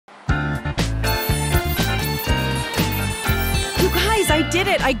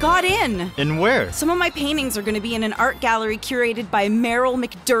did it! I got in! In where? Some of my paintings are going to be in an art gallery curated by Meryl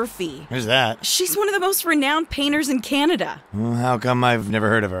McDurphy. Who's that? She's one of the most renowned painters in Canada. Well, how come I've never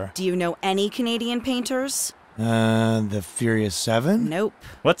heard of her? Do you know any Canadian painters? The Furious Seven? Nope.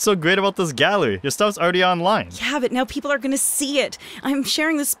 What's so great about this gallery? Your stuff's already online. Yeah, but now people are going to see it. I'm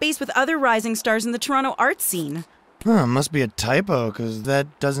sharing the space with other rising stars in the Toronto art scene. Huh, must be a typo, because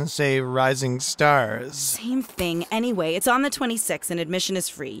that doesn't say Rising Stars. Same thing. Anyway, it's on the 26th and admission is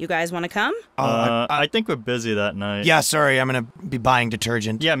free. You guys want to come? I think we're busy that night. Yeah, sorry, I'm gonna be buying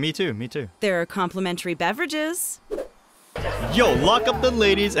detergent. Yeah, me too. There are complimentary beverages. Yo, lock up the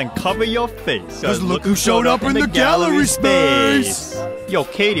ladies and cover your face. 'Cause look who showed up in the gallery space. Yo,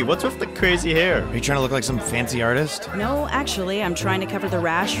 Katy, what's with the crazy hair? Are you trying to look like some fancy artist? No, actually, I'm trying to cover the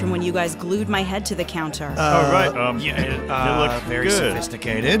rash from when you guys glued my head to the counter. Alright, it looks very good.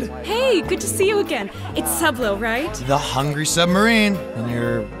 sophisticated. Hey, good to see you again. It's Sublo, right? The Hungry Submarine. And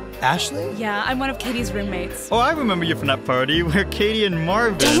you're Ashley? Yeah, I'm one of Katy's roommates. Oh, I remember you from that party where Katy and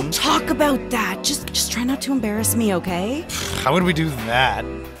Marvin... Don't talk about that. Just try not to embarrass me, okay? How would we do that?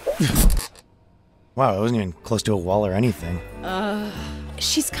 Wow, I wasn't even close to a wall or anything.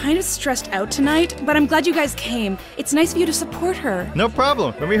 She's kind of stressed out tonight, but I'm glad you guys came. It's nice of you to support her. No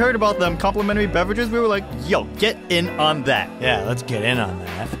problem. When we heard about them complimentary beverages, we were like, yo, get in on that. Yeah, let's get in on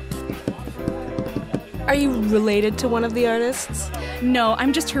that. Are you related to one of the artists? No,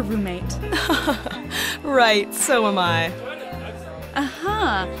 I'm just her roommate. Right, so am I.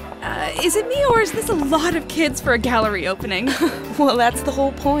 Is it me or is this a lot of kids for a gallery opening? Well, that's the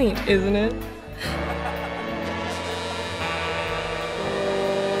whole point, isn't it?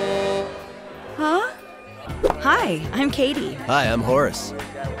 Huh? Hi, I'm Katy. Hi, I'm Horace.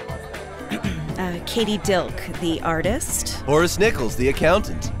 Katy Dilk, the artist. Horace Nichols, the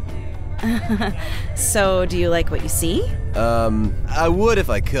accountant. So, do you like what you see? I would if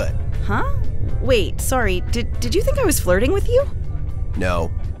I could. Huh? Wait, sorry, did you think I was flirting with you?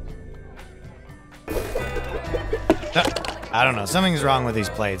 No. I don't know, something's wrong with these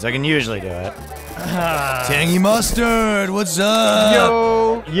plates. I can usually do it. Tangy Mustard, what's up?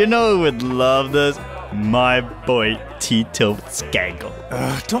 Yo, you know who would love this? My boy, Tito Scaggle.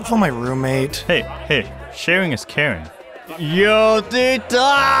 Don't fool my roommate. Hey, sharing is caring. Yo,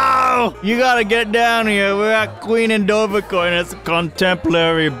 Tito! You gotta get down here. We're at Queen and Dovercourt and it's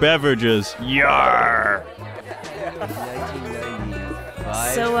contemporary beverages. Yar!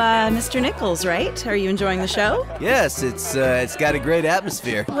 So, Mr. Nichols, right? Are you enjoying the show? Yes, it's got a great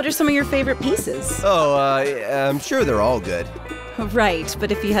atmosphere. What are some of your favorite pieces? Oh, I'm sure they're all good. Right,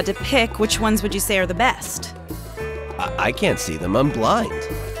 but if you had to pick, which ones would you say are the best? I can't see them. I'm blind.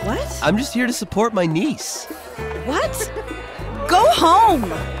 What? I'm just here to support my niece. What? Go home!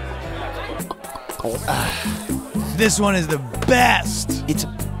 This one is the best. It's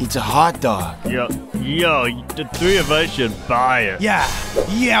a hot dog. Yo, the three of us should buy it.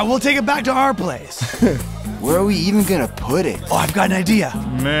 Yeah, we'll take it back to our place. Where are we even gonna put it? Oh, I've got an idea.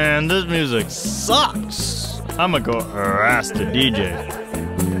 Man, this music sucks. I'ma go harass the DJ.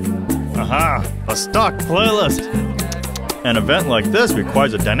 A stock playlist. An event like this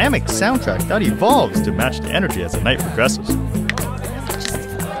requires a dynamic soundtrack that evolves to match the energy as the night progresses.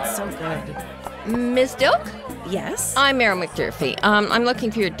 So good. Miss Dilk? Yes? I'm Meryl McDurphy. I'm looking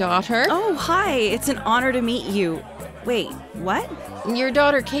for your daughter. Oh, hi. It's an honor to meet you. Wait, what? Your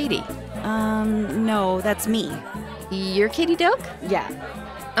daughter, Katy. No, that's me. You're Katy Dilk? Yeah.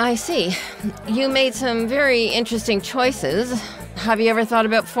 I see. You made some very interesting choices. Have you ever thought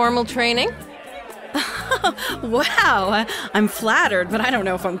about formal training? Wow, I'm flattered, but I don't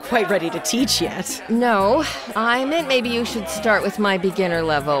know if I'm quite ready to teach yet. No, I meant maybe you should start with my beginner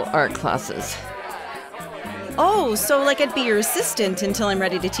level art classes. Oh, so like I'd be your assistant until I'm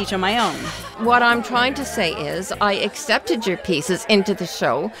ready to teach on my own. What I'm trying to say is I accepted your pieces into the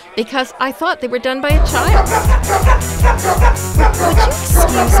show because I thought they were done by a child. Would you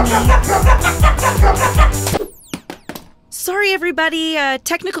excuse me? Sorry, everybody.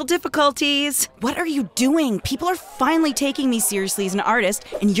 Technical difficulties. What are you doing? People are finally taking me seriously as an artist,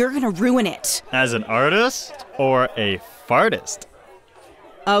 and you're gonna ruin it. As an artist or a fartist?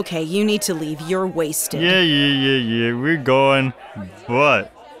 Okay, you need to leave. You're wasted. Yeah, we're going.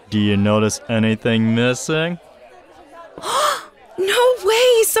 But, do you notice anything missing? No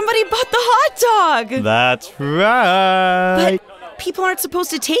way! Somebody bought the hot dog! That's right! But people aren't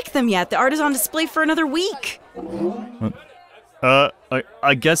supposed to take them yet. The art is on display for another week.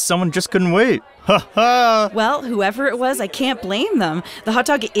 I guess someone just couldn't wait. Ha ha! Well, whoever it was, I can't blame them. The hot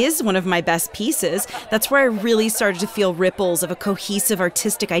dog is one of my best pieces. That's where I really started to feel ripples of a cohesive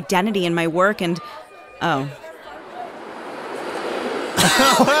artistic identity in my work and... Oh.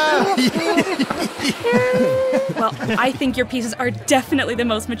 Well, I think your pieces are definitely the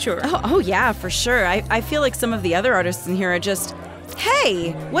most mature. Oh yeah, for sure. I feel like some of the other artists in here are just,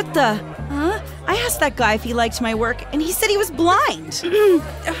 hey, what the? Huh? I asked that guy if he liked my work, and he said he was blind.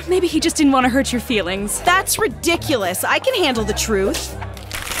 Maybe he just didn't want to hurt your feelings. That's ridiculous. I can handle the truth.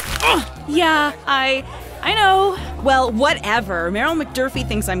 Yeah, I know. Well, whatever. Meryl McDurphy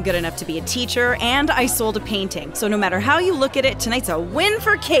thinks I'm good enough to be a teacher, and I sold a painting. So no matter how you look at it, tonight's a win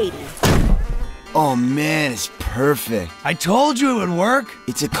for Katy. Oh man, it's perfect. I told you it would work.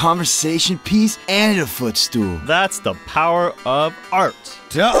 It's a conversation piece and a footstool. That's the power of art.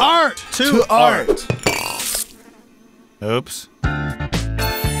 To art. To art. Oops.